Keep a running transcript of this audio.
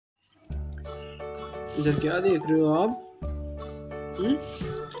इधर क्या देख रहे हो आप?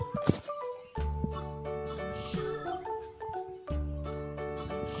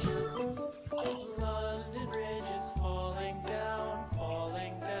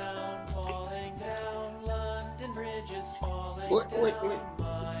 ओए ओए ओए।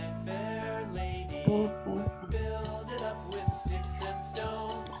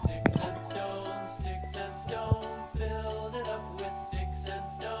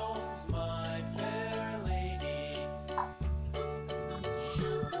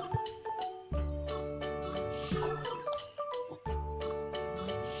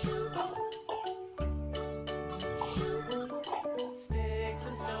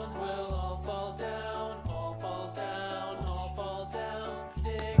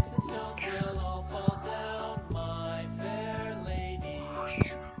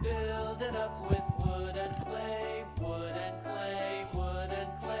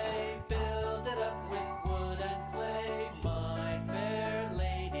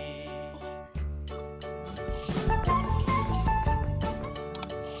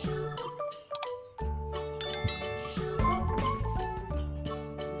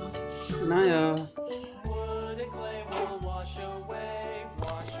 ना यार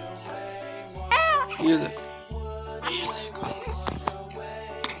ये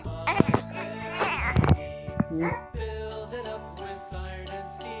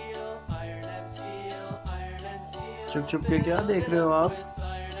चुप चुप के क्या देख रहे हो आप?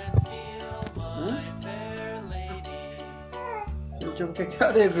 चुप चुप के क्या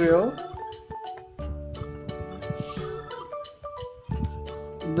देख रहे हो?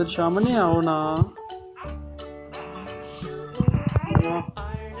 इधर सामने आओ ना।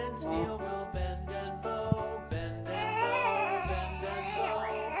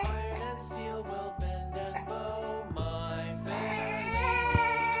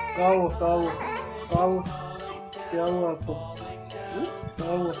 क्या हुआ आपको?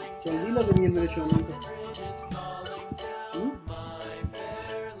 क्या हुआ? जल्दी लग रही है मेरे सोने को।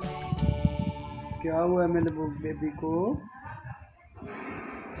 क्या हुआ है मेरे बेबी को?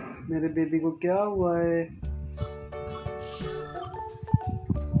 मेरे बेबी को क्या हुआ है?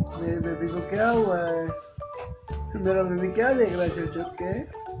 मेरे बेबी को क्या हुआ है? मेरा बेबी क्या देख रहा है चुप चुप के?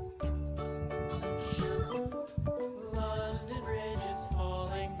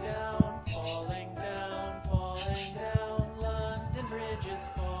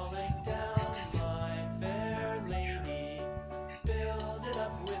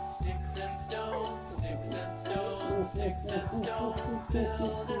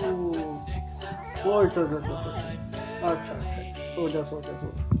 अच्छा सो जा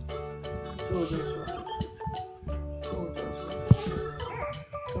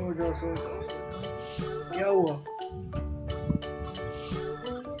क्या हुआ?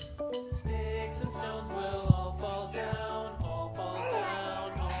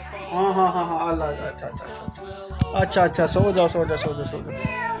 हाँ अल्लाह अच्छा सो जाओ। सो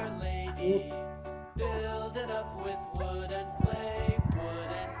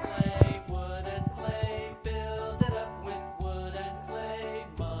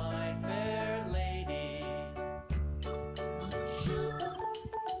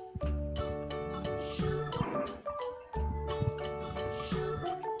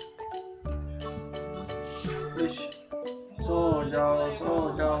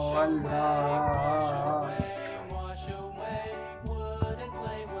जाओ अल्लाह।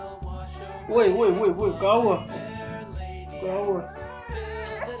 वो क्या हुआ?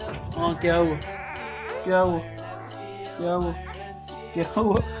 हाँ क्या हुआ?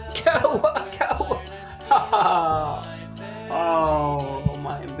 ओह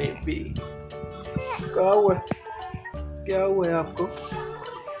माय बेबी, क्या हुआ है आपको?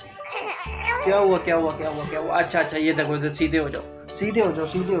 क्या हुआ? अच्छा ये देखो, इधर सीधे हो जाओ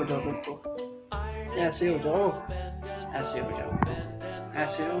बिल्कुल। ऐसे हो जाओ।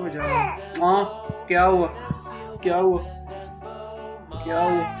 हाँ क्या हुआ?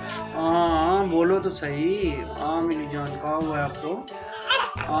 हाँ बोलो तो सही। हाँ मेरी जान, क्या हुआ है आपको?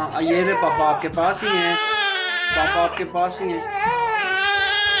 हाँ ये रे पापा आपके पास ही हैं।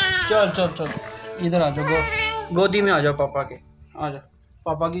 चल इधर आ जाओ, गोदी में आ जाओ पापा के। आ जाओ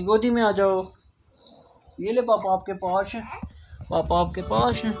पापा की गोदी में आ जाओ। ये ले पापा आपके पास है।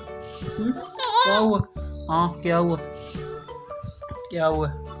 क्या हुआ? हाँ क्या हुआ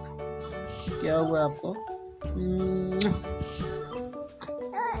आपको?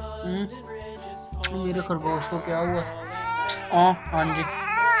 मेरे खरगोश को क्या हुआ? हाँ जी,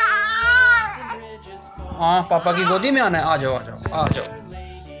 हाँ पापा की गोदी में आना है। आ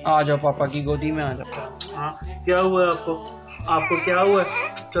जाओ पापा की गोदी में आ जाओ। हाँ क्या हुआ आपको? क्या हुआ?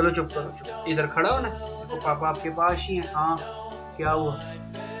 चलो चुप करो, चुप। इधर खड़ा हो ना, देखो पापा आपके पास ही है। हाँ क्या हुआ,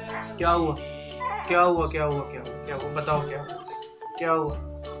 क्या हुआ, क्या हुआ, क्या हुआ, क्या हुआ, क्या हुआ, बताओ क्या हुआ, क्या हुआ,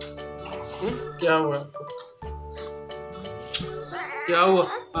 क्या हुआ आपको, क्या हुआ?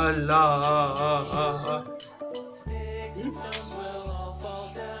 अल्लाह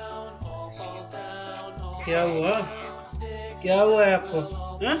क्या हुआ, क्या हुआ है आपको?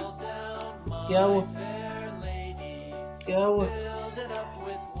 हाँ? क्या हुआ, क्या हुआ,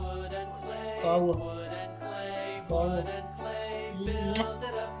 क्या हुआ, क्या हुआ?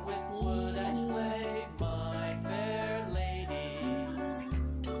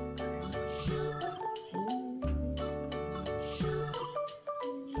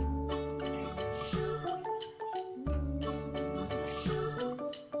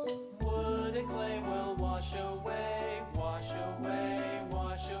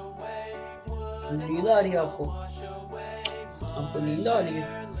 नींद आ रही है आपको? आपको नींद आ रही है?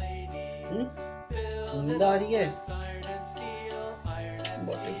 नींद आ रही है?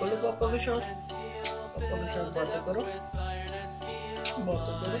 बातें करो पापा के साथ, पापा के साथ बातें करो,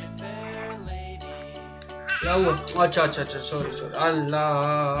 बातें करो। क्या हुआ? अच्छा अच्छा अच्छा, सॉरी सॉरी। अल्लाह,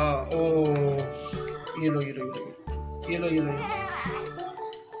 ओ ये लो ये लो ये लो ये लो ये लो।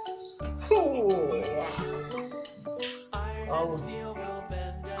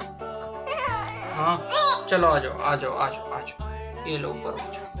 हाँ चलो आ जाओ आ जाओ आ जाओ आ जाओ, ये लो ऊपर ऊपर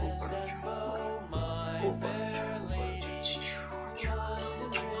ऊपर ऊपर।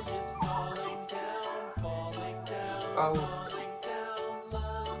 आओ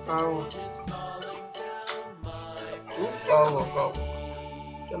आओ आओ आओ,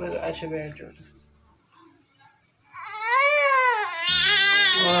 चलो ऐसे बैठ जाओ।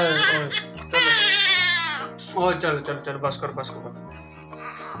 चलो चलो चलो चलो, बस करो बस करो,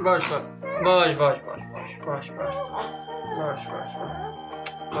 बस कर, बस बस बस बस बस बस बस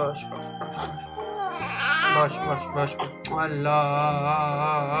बस बस बस बस बस।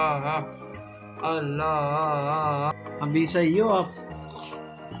 अल्लाह अल्लाह, अभी सही हो आप?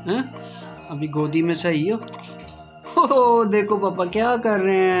 हैं? अभी गोदी में सही हो? हो देखो पापा क्या कर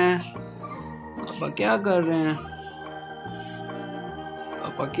रहे हैं, पापा क्या कर रहे हैं,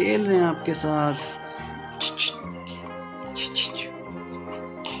 पापा खेल रहे हैं आपके साथ।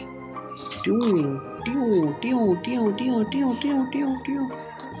 ट्यू ट्यू ट्यू ट्यू ट्यू ट्यू ट्यू ट्यू ट्यू।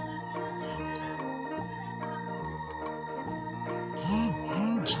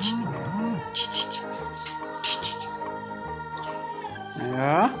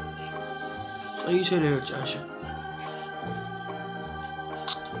 सही से लेट जा।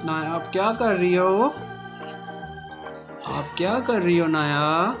 नाया आप क्या कर रही हो, आप क्या कर रही हो नाया?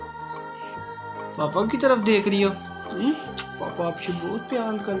 पापा की तरफ देख रही हो? पापा आपसे बहुत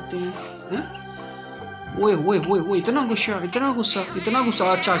प्यार करते हैं। ओए ओए ओए ओए, इतना गुस्सा इतना गुस्सा इतना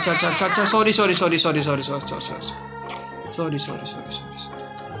गुस्सा। अच्छा अच्छा अच्छा अच्छा अच्छा, sorry sorry sorry sorry sorry sorry sorry sorry sorry sorry sorry.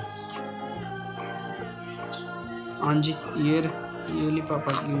 हाँ जी ये ली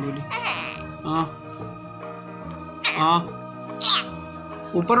पापा की उंगली। हाँ हाँ,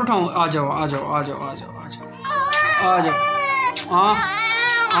 ऊपर उठाऊँ? आ जाओ आ जाओ आ जाओ आ जाओ आ जाओ आ जाओ। हाँ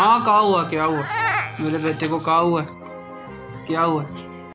हाँ, क्या हुआ, क्या हुआ मेरे बेटे को, क्या हुआ, क्या हुआ?